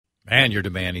Man, you're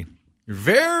demanding. You're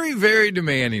very, very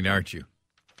demanding, aren't you?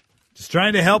 Just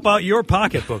trying to help out your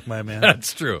pocketbook, my man.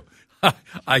 That's true.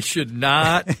 I should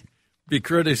not be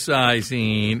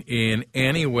criticizing in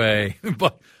any way,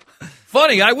 but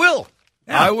funny, I will.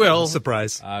 Yeah, I will.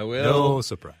 Surprise. I will. No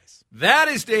surprise. That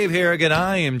is Dave Harrigan.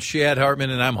 I am Chad Hartman,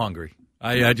 and I'm hungry.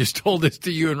 I just told this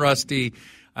to you and Rusty.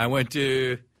 I went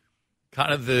to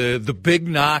kind of the big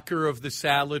knocker of the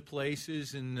salad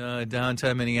places in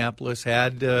downtown Minneapolis.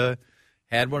 Had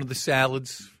one of the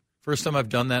salads. First time I've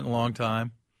done that in a long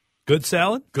time. Good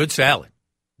salad? Good salad.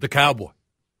 The cowboy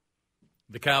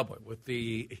with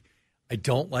I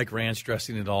don't like ranch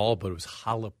dressing at all, but it was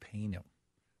jalapeno.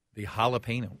 The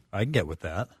jalapeno. I can get with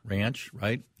that. Ranch,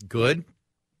 right? Good.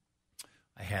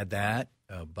 I had that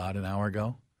about an hour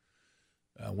ago.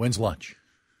 When's lunch?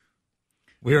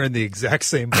 We're in the exact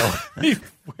same boat.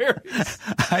 Where is...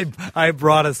 I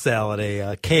brought a salad,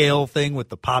 a kale thing with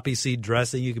the poppy seed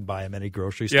dressing. You can buy them at any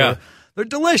grocery store. Yeah. They're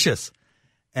delicious.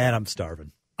 And I'm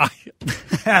starving.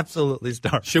 Absolutely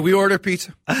starving. Should we order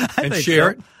pizza and share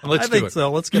it? Let's do it. I think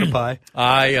so. Let's get a pie.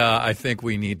 I think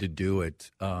we need to do it.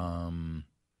 Why am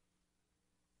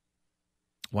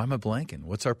I blanking?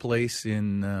 What's our place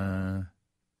in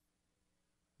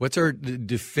what's our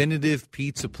definitive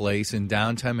pizza place in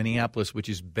downtown Minneapolis, which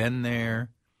has been there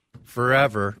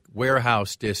forever?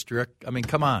 Warehouse District. I mean,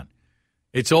 come on.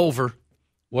 It's over.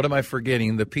 What am I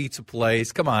forgetting? The pizza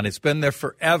place. Come on, it's been there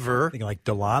forever. Thinking like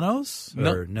Delano's?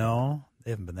 No,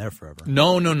 they haven't been there forever.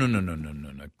 No.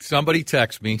 Somebody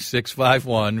text me,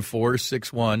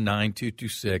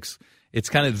 651-461-9226. It's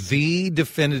kind of the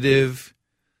definitive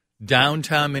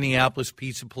downtown Minneapolis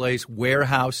pizza place,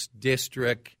 Warehouse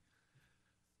District.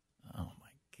 Oh,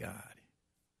 my God.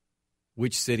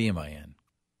 Which city am I in?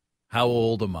 How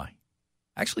old am I?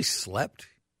 I actually slept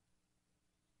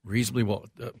reasonably well.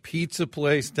 Pizza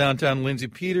place downtown. Lindsay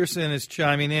Peterson is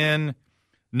chiming in.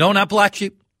 No, not Black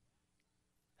Sheep.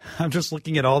 I'm just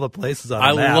looking at all the places on the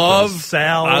I map. love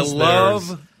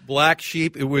Black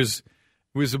Sheep. It was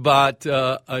about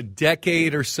a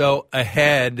decade or so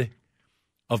ahead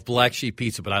of Black Sheep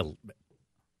Pizza, but I like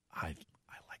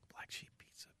Black Sheep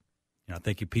Pizza. You're not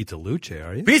thinking Pizza Luce,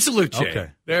 are you? Pizza Luce. Okay.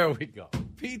 There we go.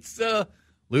 Pizza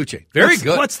Luce. Very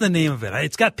good. What's the name of it?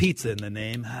 It's got pizza in the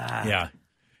name. Yeah.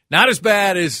 Not as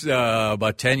bad as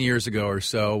about 10 years ago or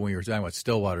so when we were talking about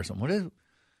Stillwater or something. What is it?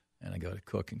 And I go to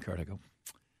Cook and Cart. I go,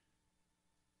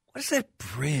 what is that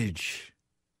bridge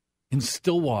in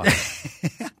Stillwater?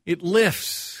 It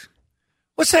lifts.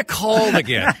 What's that called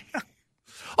again?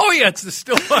 Oh, yeah, it's the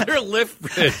Stillwater Lift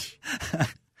Bridge.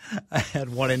 I had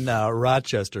one in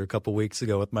Rochester a couple weeks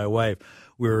ago with my wife.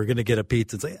 We were going to get a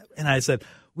pizza. And I said,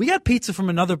 we got pizza from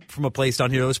a place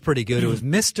down here that was pretty good. It was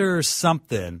Mr.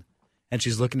 Something. And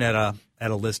she's looking at a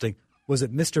listing. Was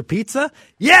it Mr. Pizza?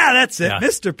 Yeah, that's it, yeah.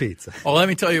 Mr. Pizza. Oh, let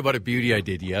me tell you about a beauty I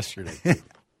did yesterday.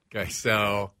 Okay,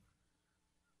 so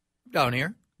down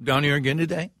here again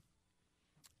today.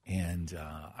 And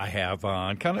I have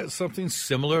on kind of something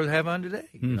similar to have on today.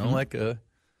 You know, like a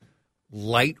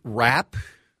light wrap,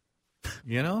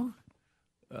 you know.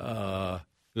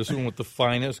 This one with the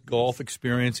finest golf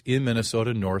experience in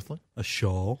Minnesota, Northland. A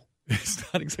shawl. It's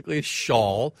not exactly a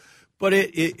shawl, but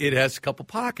it has a couple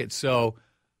pockets. So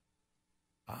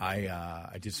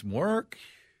I did some work,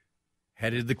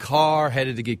 headed to the car,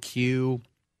 headed to get Q.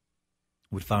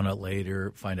 Would find out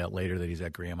later that he's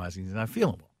at grandma's and he's not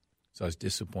feeling well. So I was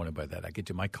disappointed by that. I get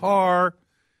to my car.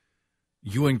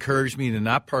 You encouraged me to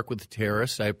not park with the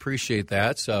terrorists. I appreciate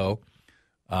that. So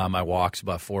my walk's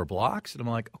about 4 blocks, and I'm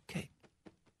like, okay,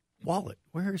 wallet.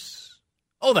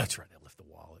 Oh, that's right. I left the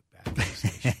wallet back at the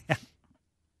station.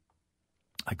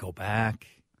 I go back.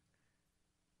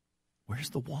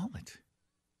 Where's the wallet?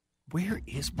 Where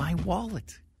is my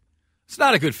wallet? It's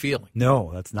not a good feeling.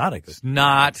 No, that's not a good. It's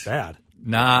not bad.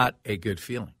 Not a good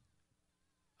feeling.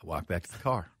 I walk back to the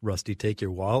car. Rusty, take your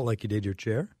wallet like you did your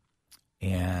chair.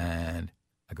 And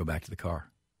I go back to the car.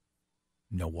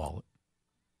 No wallet.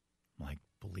 I'm like,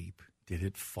 bleep, did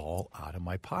it fall out of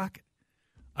my pocket?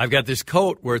 I've got this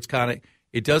coat where it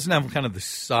doesn't have kind of the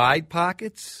side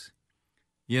pockets.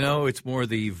 You know, it's more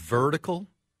the vertical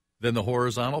than the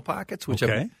horizontal pockets. So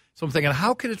I'm thinking,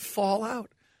 how could it fall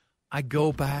out? I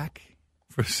go back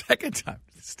for a second time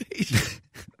to the station.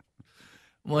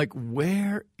 I'm like,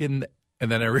 where in the...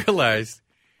 And then I realized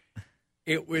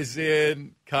it was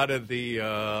in kind of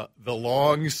the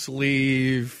long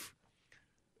sleeve,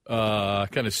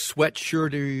 kind of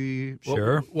sweatshirty.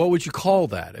 Sure. What would you call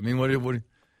that? I mean,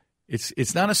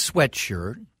 it's not a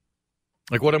sweatshirt.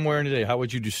 Like what I'm wearing today. How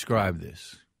would you describe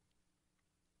this?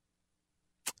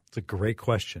 It's a great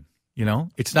question. You know,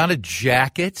 it's not a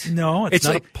jacket. No, it's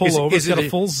not a pullover. It's got a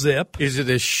full zip. Is it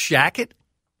a shacket?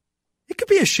 It could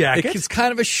be a shacket. It's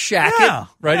kind of a shacket, Yeah,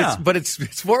 right? yeah. But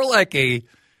it's more like a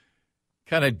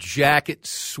kind of jacket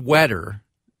sweater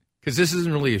because this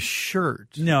isn't really a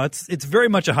shirt. No, it's very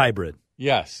much a hybrid.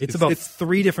 Yes. It's about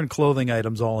 3 different clothing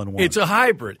items all in one. It's a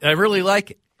hybrid. I really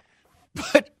like it.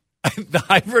 But the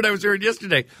hybrid I was hearing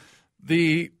yesterday,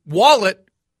 the wallet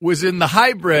was in the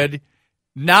hybrid,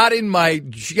 not in my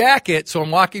jacket. So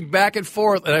I'm walking back and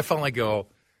forth, and I finally go,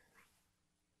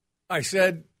 I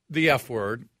said the F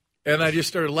word, and I just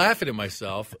started laughing at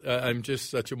myself. I'm just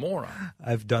such a moron.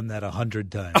 I've done that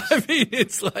 100 times. I mean,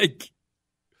 it's like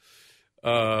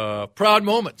proud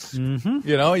moments. Mm-hmm.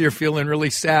 You know, you're feeling really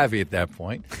savvy at that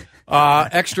point.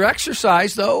 Extra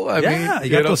exercise, though. I mean, you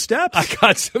got those steps. I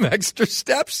got some extra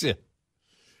steps in.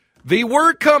 The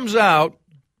word comes out,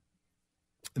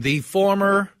 the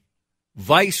former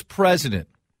vice president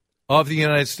of the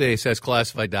United States has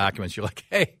classified documents. You're like,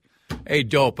 hey,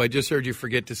 dope, I just heard you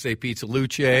forget to say Pizza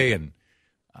Luce, and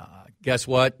guess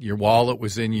what? Your wallet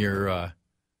was in your, I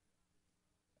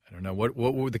don't know, what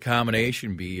would the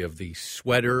combination be of the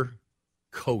sweater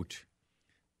coat?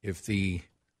 If the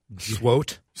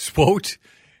Swote.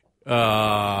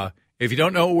 If you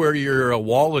don't know where your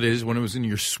wallet is when it was in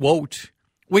your swote,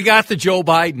 we got the Joe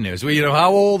Biden news.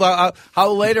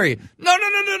 How late are you?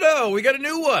 No. We got a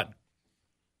new one.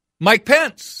 Mike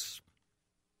Pence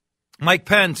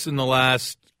in the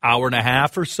last hour and a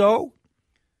half or so,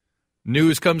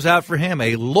 news comes out for him.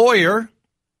 A lawyer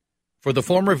for the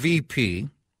former VP,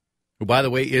 who, by the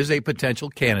way, is a potential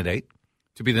candidate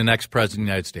to be the next president of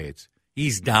the United States.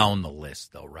 He's down the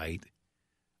list, though, right?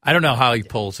 I don't know how he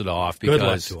pulls it off because Good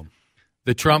luck to him.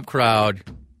 The Trump crowd,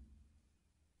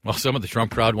 well, some of the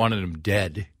Trump crowd wanted him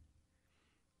dead.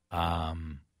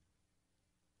 And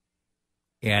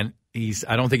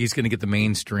I don't think he's going to get the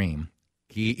mainstream.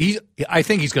 I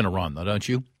think he's going to run, though, don't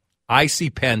you? I see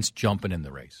Pence jumping in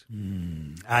the race.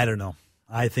 I don't know.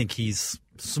 I think he's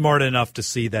smart enough to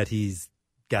see that he's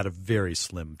got a very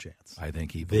slim chance. I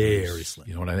think he believes. Very slim.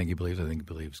 You know what I think he believes? I think he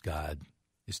believes God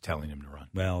is telling him to run.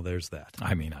 Well, there's that.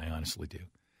 I mean, I honestly do.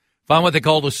 Found what they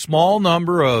called a small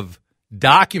number of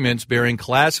documents bearing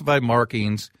classified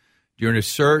markings during a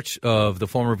search of the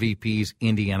former VP's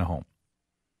Indiana home.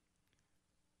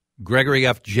 Gregory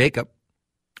F. Jacob.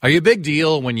 Are you a big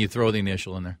deal when you throw the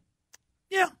initial in there?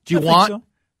 Yeah. Do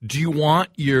you want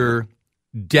your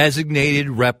designated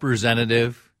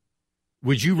representative?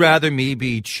 Would you rather me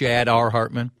be Chad R.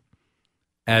 Hartman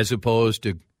as opposed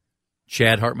to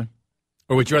Chad Hartman?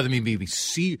 Or would you rather me be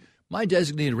C? My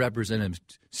designated representative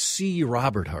is C.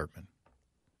 Robert Hartman.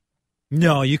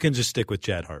 No, you can just stick with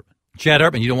Chad Hartman. Chad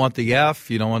Hartman, you don't want the F?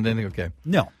 You don't want anything? Okay.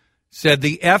 No. Said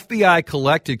the FBI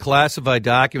collected classified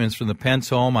documents from the Pence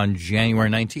home on January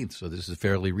 19th, so this is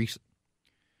fairly recent.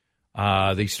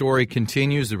 The story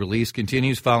continues, the release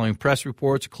continues following press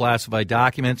reports of classified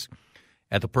documents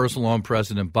at the personal home of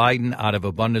President Biden. Out of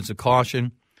abundance of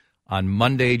caution, on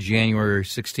Monday, January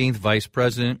 16th, Vice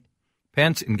President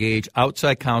Pence engaged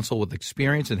outside counsel with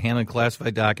experience in handling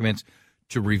classified documents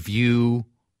to review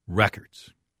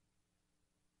records.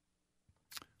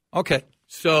 Okay,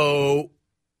 so,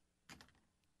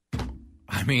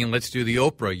 I mean, let's do the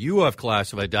Oprah. You have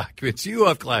classified documents. You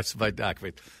have classified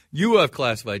documents. You have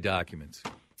classified documents.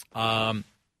 When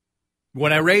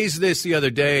I raised this the other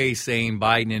day saying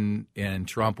Biden and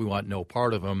Trump, we want no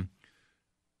part of them,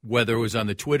 whether it was on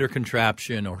the Twitter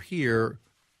contraption or here,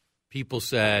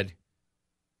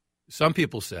 some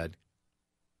people said,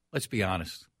 let's be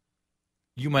honest,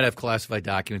 you might have classified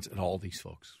documents at all these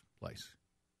folks' place.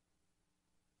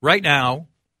 Right now,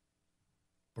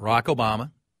 Barack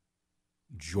Obama,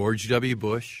 George W.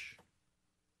 Bush,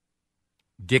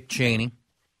 Dick Cheney,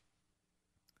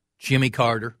 Jimmy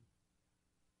Carter,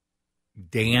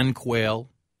 Dan Quayle.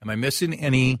 Am I missing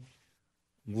any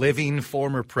living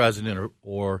former president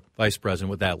or vice president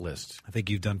with that list? I think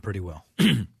you've done pretty well.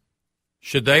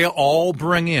 Should they all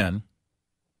bring in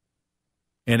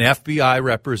an FBI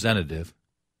representative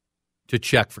to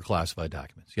check for classified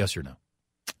documents? Yes or no?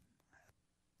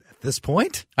 At this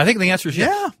point? I think the answer is yes.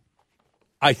 Yeah.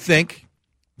 I think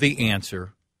the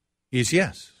answer is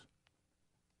yes.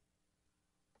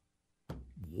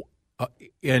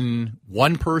 And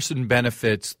one person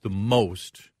benefits the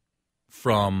most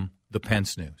from the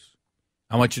Pence news.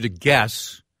 I want you to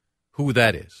guess who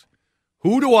that is.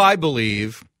 Who do I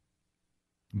believe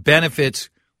benefits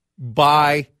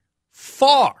by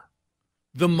far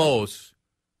the most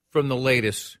from the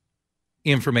latest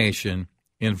information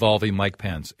involving Mike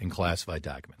Pence and classified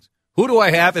documents? Who do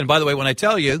I have? And by the way, when I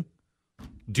tell you,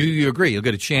 Do you agree? You'll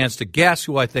get a chance to guess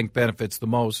who I think benefits the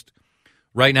most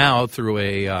right now through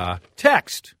a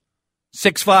text,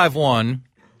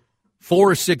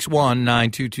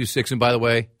 651-461-9226. And by the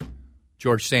way,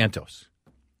 George Santos,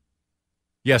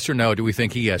 yes or no, do we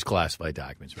think he has classified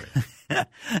documents right now?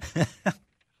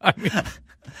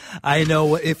 I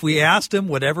know if we asked him,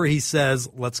 whatever he says,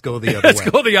 let's go the other way. Let's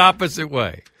go the opposite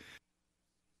way.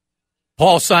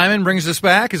 Paul Simon brings us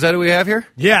back. Is that who we have here?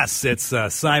 Yes, it's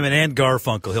Simon and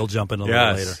Garfunkel. He'll jump in a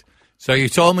little later. So you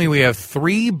told me we have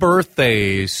 3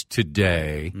 birthdays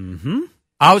today. Mm-hmm.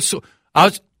 Are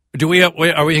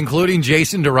we including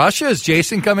Jason DeRusha? Is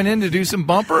Jason coming in to do some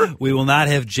bumper? We will not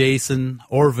have Jason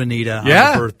or Vanita on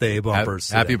the birthday bumpers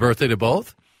today. Happy birthday to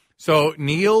both. So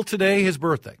Neil today, his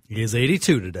birthday. He is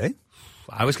 82 today.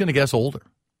 I was going to guess older.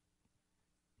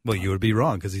 Well, you would be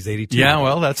wrong because he's 82. Yeah,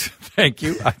 well, thank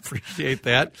you. I appreciate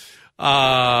that.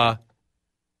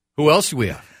 Who else do we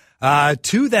have?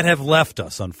 2 that have left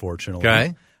us, unfortunately.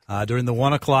 Okay. During the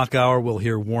 1 o'clock hour, we'll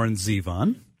hear Warren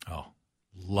Zevon. Oh,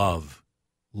 love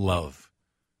Warren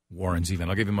Zevon.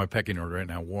 I'll give you my pecking order right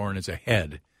now. Warren is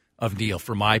ahead of Neil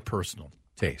for my personal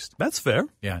taste. That's fair.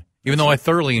 Yeah, even though I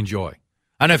thoroughly enjoy.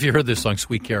 I don't know if you heard this song,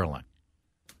 Sweet Caroline.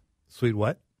 Sweet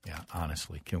what? Yeah,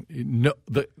 honestly.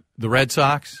 The Red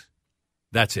Sox,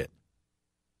 that's it.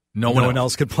 No one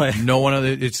else could play. No one other.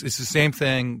 It's the same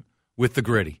thing with the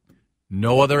Gritty.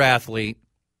 No other athlete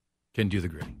can do the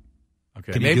Gritty.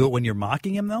 Okay. Can you do it when you're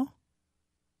mocking him, though?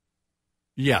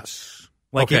 Yes.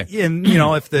 Like, okay.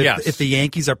 If the Yes. if the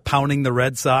Yankees are pounding the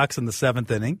Red Sox in the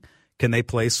 7th inning, can they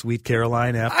play Sweet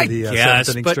Caroline after the 7th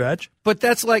inning stretch? But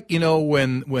that's like,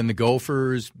 when the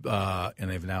Gophers, and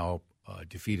they've now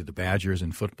defeated the Badgers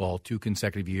in football 2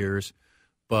 consecutive years,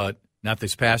 but not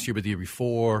this past year, but the year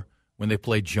before, when they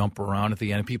played Jump Around at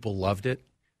the end, and people loved it.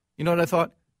 You know what I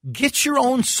thought? Get your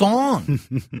own song.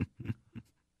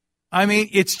 I mean,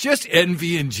 it's just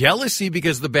envy and jealousy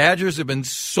because the Badgers have been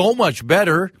so much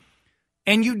better,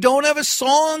 and you don't have a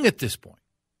song at this point.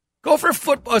 Go for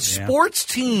a sports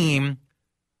team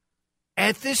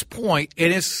at this point,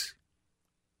 and it's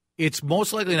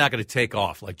most likely not going to take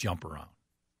off like Jump Around.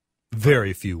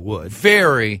 Very few would.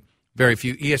 Very, very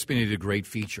few. ESPN did a great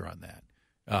feature on that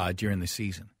during the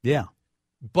season. Yeah.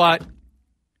 But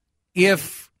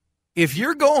if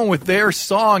you're going with their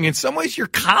song, in some ways you're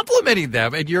complimenting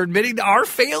them and you're admitting to our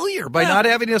failure by not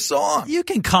having a song. You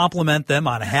can compliment them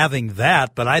on having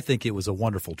that, but I think it was a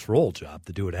wonderful troll job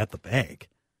to do it at the bank.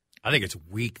 I think it's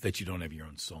weak that you don't have your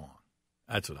own song.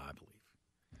 That's what I believe.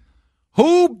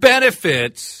 Who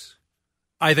benefits?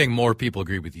 I think more people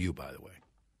agree with you, by the way,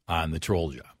 on the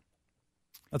troll job.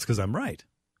 That's because I'm right.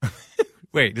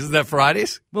 Wait, isn't that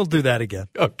Fridays? We'll do that again.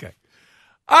 Okay.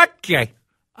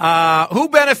 Who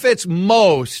benefits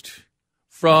most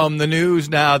from the news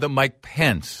now that Mike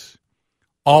Pence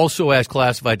also has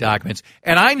classified documents?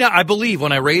 And I believe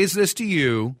when I raise this to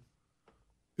you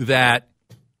that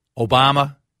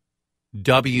Obama,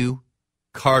 W,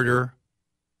 Carter,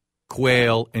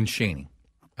 Quayle, and Cheney,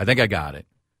 I think I got it.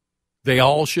 They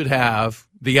all should have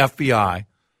the FBI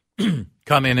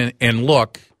come in and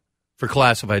look for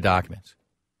classified documents.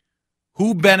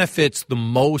 Who benefits the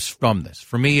most from this?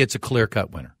 For me, it's a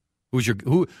clear-cut winner.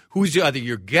 Who's either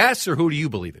your guess or who do you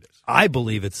believe it is? I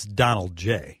believe it's Donald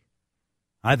J.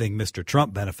 I think Mr.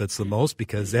 Trump benefits the most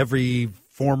because every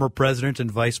former president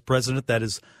and vice president that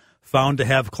is found to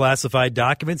have classified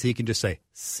documents, he can just say,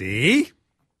 see,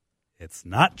 it's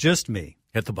not just me.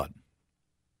 Hit the button.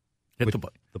 Hit the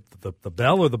button. The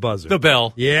bell or the buzzer? The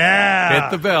bell. Yeah.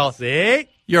 Hit the bell. See?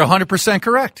 You're 100%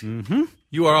 correct. Mm-hmm.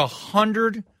 You are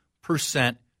 100%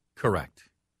 correct.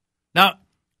 Now,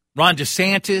 Ron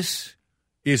DeSantis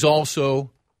is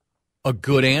also a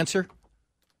good answer,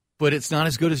 but it's not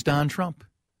as good as Don Trump.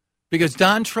 Because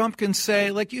Don Trump can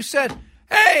say, like you said,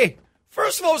 hey,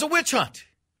 first of all, it was a witch hunt.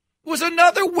 It was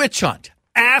another witch hunt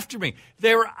after me.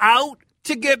 They were out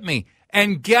to get me.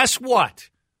 And guess what?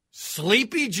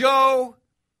 Sleepy Joe,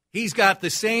 he's got the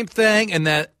same thing, and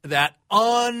that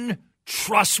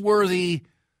untrustworthy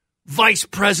vice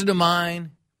president of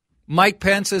mine, Mike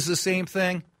Pence, is the same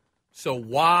thing. So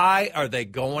why are they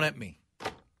going at me?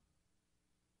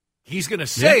 He's going to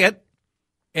say it,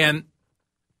 and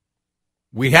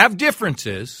we have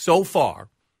differences so far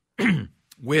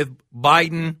with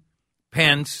Biden,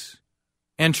 Pence,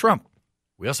 and Trump.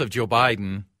 We also have Joe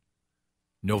Biden,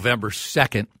 November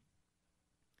 2nd.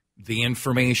 The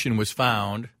information was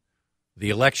found. The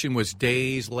election was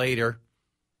days later.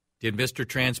 Did Mr.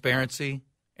 Transparency?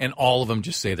 And all of them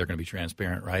just say they're going to be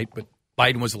transparent, right? But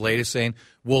Biden was the latest saying,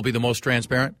 we'll be the most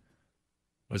transparent.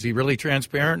 Was he really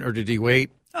transparent, or did he wait?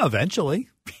 Eventually.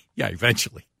 Yeah,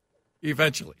 eventually.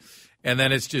 eventually. And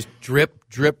then it's just drip,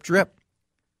 drip, drip.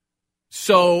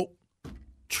 So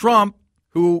Trump,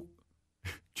 who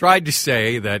tried to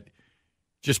say that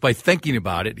just by thinking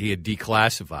about it, he had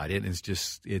declassified it,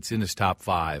 and it's in his top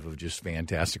 5 of just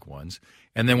fantastic ones.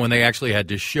 And then when they actually had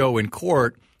to show in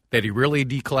court that he really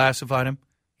declassified him,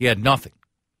 he had nothing.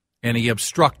 And he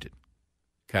obstructed.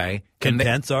 Okay? Can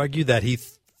Pence argue that he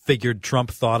figured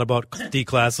Trump thought about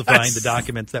declassifying the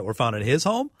documents that were found at his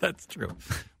home? That's true.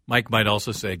 Mike might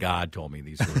also say, God told me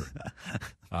these were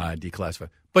declassified.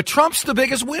 But Trump's the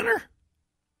biggest winner.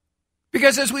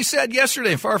 Because as we said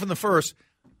yesterday, far from the first,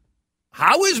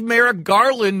 how is Merrick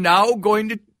Garland now going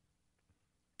to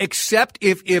accept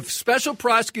if Special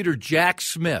Prosecutor Jack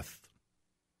Smith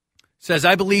says,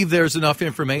 I believe there's enough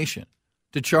information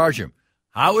to charge him,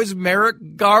 how is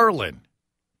Merrick Garland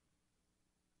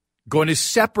going to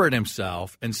separate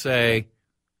himself and say,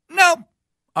 no,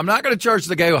 I'm not going to charge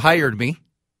the guy who hired me,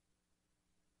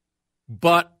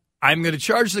 but I'm going to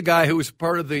charge the guy who was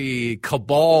part of the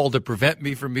cabal to prevent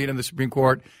me from being in the Supreme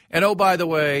Court. And, oh, by the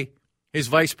way, his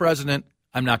vice president,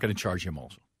 I'm not going to charge him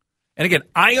also. And, again,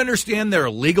 I understand there are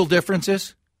legal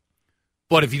differences,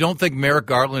 but if you don't think Merrick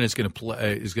Garland is going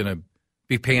to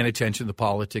be paying attention to the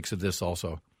politics of this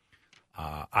also,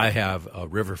 I have a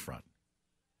riverfront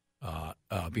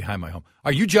behind my home.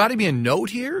 Are you jotting me a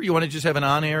note here? You want to just have an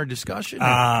on-air discussion?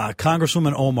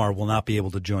 Congresswoman Omar will not be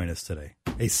able to join us today.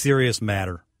 A serious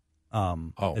matter.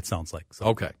 It sounds like. So.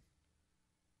 Okay.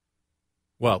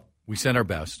 Well, we sent our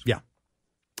best. Yeah.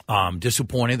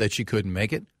 Disappointed that she couldn't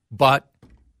make it, but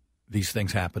these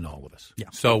things happen to all of us. Yeah.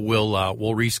 So we'll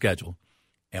reschedule,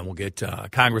 and we'll get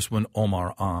Congressman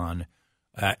Omar on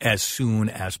as soon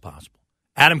as possible.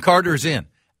 Adam Carter's in.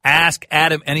 Ask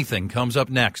Adam Anything comes up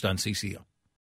next on CCO.